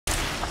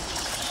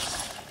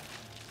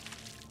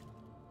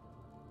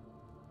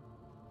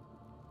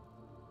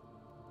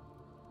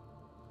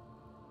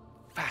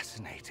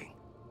Fascinating.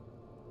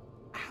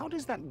 How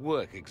does that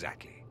work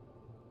exactly?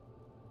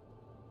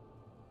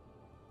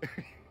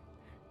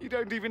 You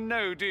don't even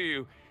know, do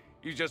you?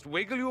 You just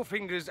wiggle your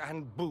fingers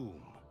and boom.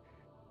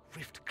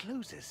 Rift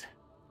closes.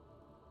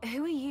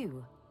 Who are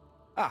you?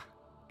 Ah,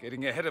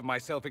 getting ahead of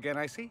myself again,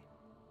 I see.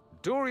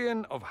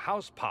 Dorian of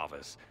House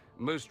Parvus,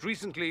 most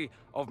recently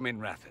of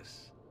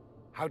Minrathous.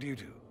 How do you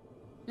do?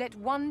 Let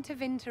one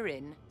Tevinter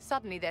in.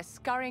 Suddenly they're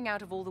scurrying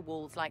out of all the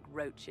walls like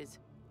roaches.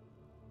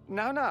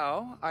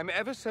 Now, I'm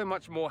ever so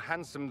much more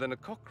handsome than a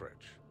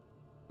cockroach.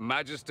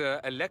 Magister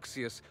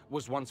Alexius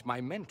was once my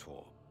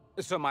mentor,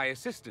 so my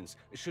assistance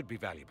should be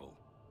valuable,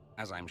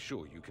 as I'm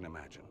sure you can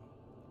imagine.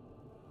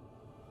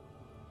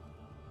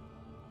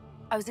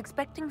 I was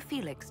expecting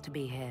Felix to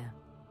be here.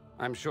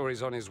 I'm sure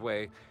he's on his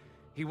way.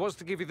 He was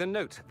to give you the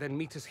note, then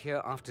meet us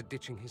here after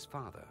ditching his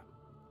father.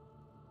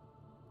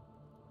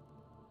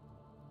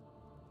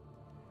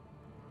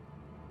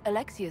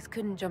 Alexius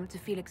couldn't jump to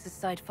Felix's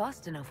side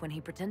fast enough when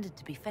he pretended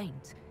to be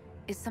faint.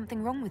 Is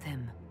something wrong with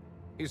him?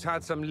 He's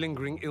had some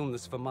lingering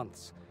illness for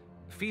months.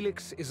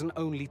 Felix is an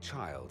only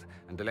child,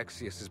 and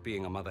Alexius is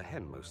being a mother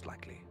hen, most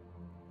likely.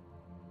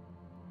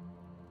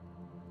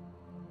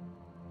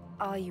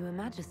 Are you a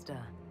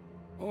Magister?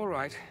 All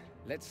right,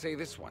 let's say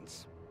this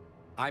once.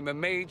 I'm a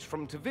mage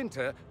from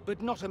Tevinter,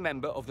 but not a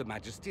member of the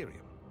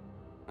Magisterium.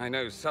 I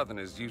know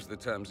Southerners use the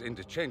terms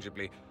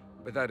interchangeably,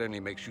 but that only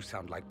makes you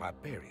sound like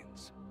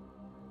barbarians.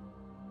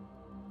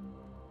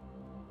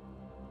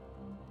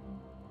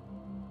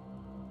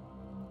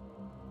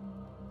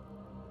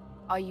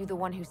 Are you the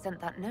one who sent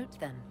that note,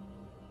 then?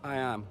 I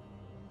am.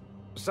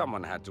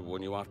 Someone had to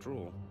warn you after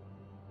all.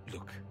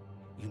 Look,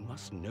 you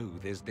must know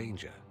there's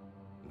danger.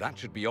 That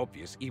should be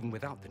obvious even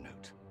without the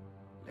note.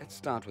 Let's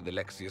start with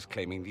Alexius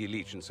claiming the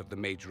allegiance of the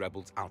mage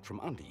rebels out from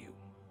under you.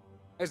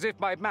 As if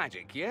by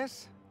magic,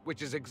 yes?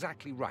 Which is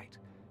exactly right.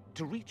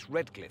 To reach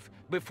Redcliffe,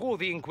 before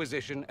the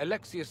Inquisition,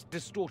 Alexius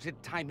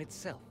distorted time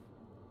itself.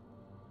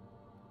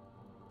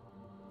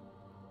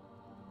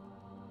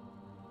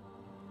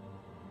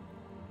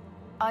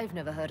 I've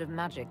never heard of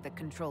magic that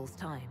controls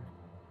time.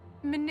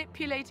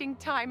 Manipulating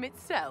time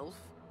itself?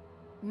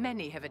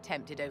 Many have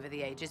attempted over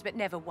the ages, but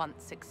never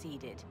once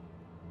succeeded.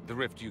 The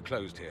rift you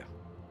closed here.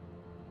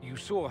 You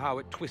saw how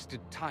it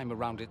twisted time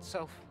around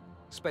itself,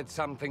 sped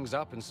some things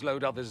up and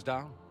slowed others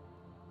down.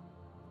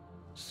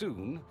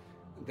 Soon,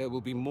 there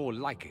will be more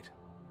like it,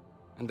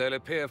 and they'll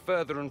appear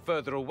further and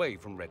further away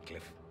from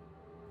Redcliffe.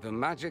 The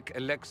magic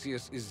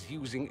Alexius is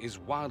using is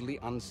wildly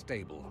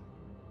unstable,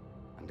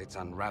 and it's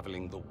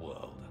unraveling the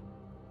world.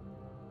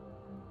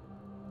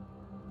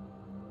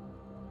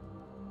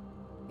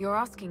 You're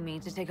asking me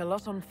to take a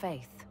lot on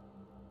faith.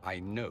 I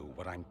know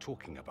what I'm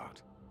talking about.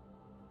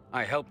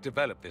 I helped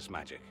develop this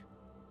magic.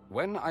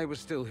 When I was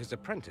still his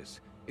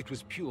apprentice, it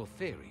was pure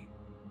theory.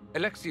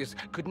 Alexius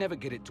could never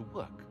get it to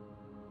work.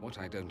 What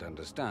I don't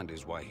understand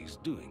is why he's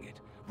doing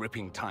it,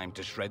 ripping time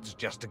to shreds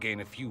just to gain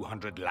a few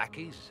hundred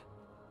lackeys.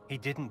 He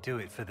didn't do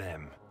it for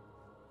them.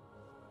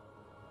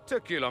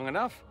 Took you long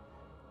enough.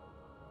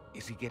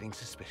 Is he getting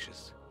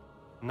suspicious?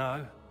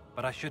 No,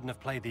 but I shouldn't have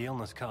played the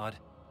illness card.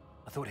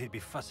 I thought he'd be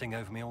fussing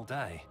over me all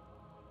day.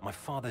 My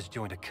father's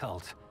joined a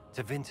cult,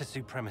 Tevinter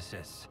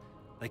Supremacists.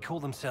 They call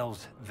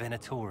themselves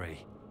Venatori.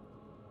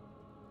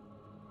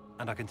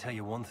 And I can tell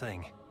you one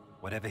thing.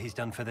 Whatever he's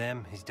done for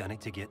them, he's done it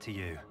to get to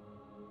you.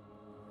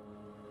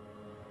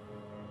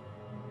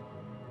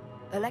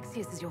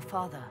 Alexius is your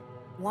father.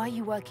 Why are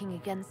you working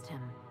against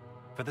him?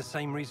 For the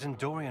same reason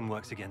Dorian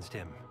works against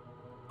him.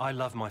 I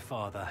love my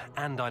father,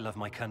 and I love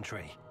my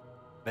country.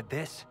 But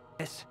this,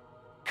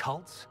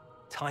 cults,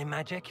 time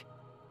magic?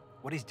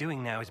 What he's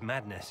doing now is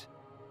madness.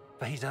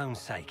 For his own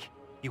sake,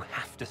 you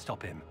have to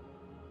stop him.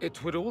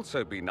 It would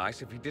also be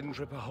nice if he didn't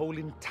rip a hole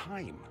in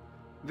time.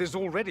 There's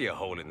already a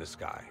hole in the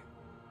sky.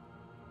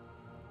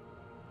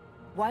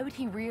 Why would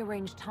he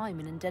rearrange time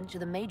and indenture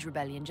the Mage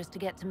Rebellion just to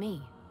get to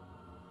me?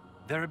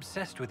 They're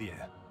obsessed with you,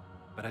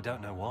 but I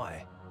don't know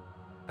why.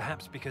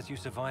 Perhaps because you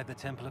survived the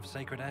Temple of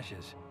Sacred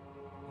Ashes.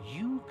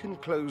 You can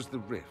close the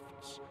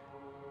rifts.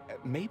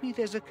 Maybe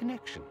there's a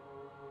connection.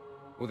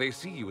 Or they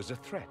see you as a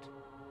threat.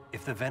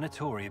 If the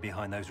Venatori are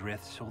behind those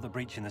rifts or the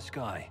breach in the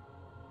sky,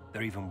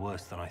 they're even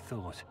worse than I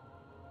thought.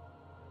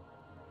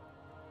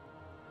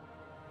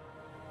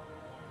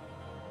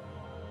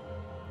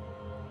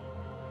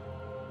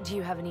 Do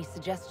you have any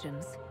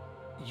suggestions?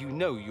 You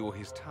know you're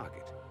his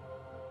target.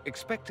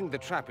 Expecting the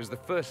trap is the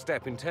first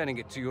step in turning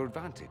it to your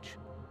advantage.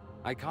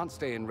 I can't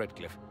stay in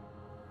Redcliffe.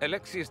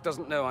 Alexius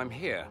doesn't know I'm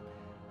here,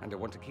 and I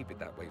want to keep it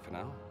that way for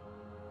now.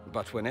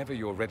 But whenever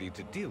you're ready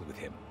to deal with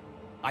him,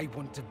 I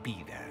want to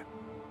be there.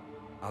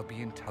 I'll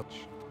be in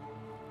touch.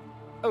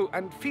 Oh,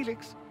 and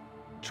Felix,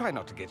 try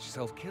not to get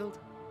yourself killed.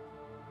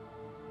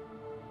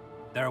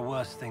 There are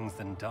worse things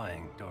than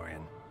dying,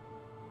 Dorian.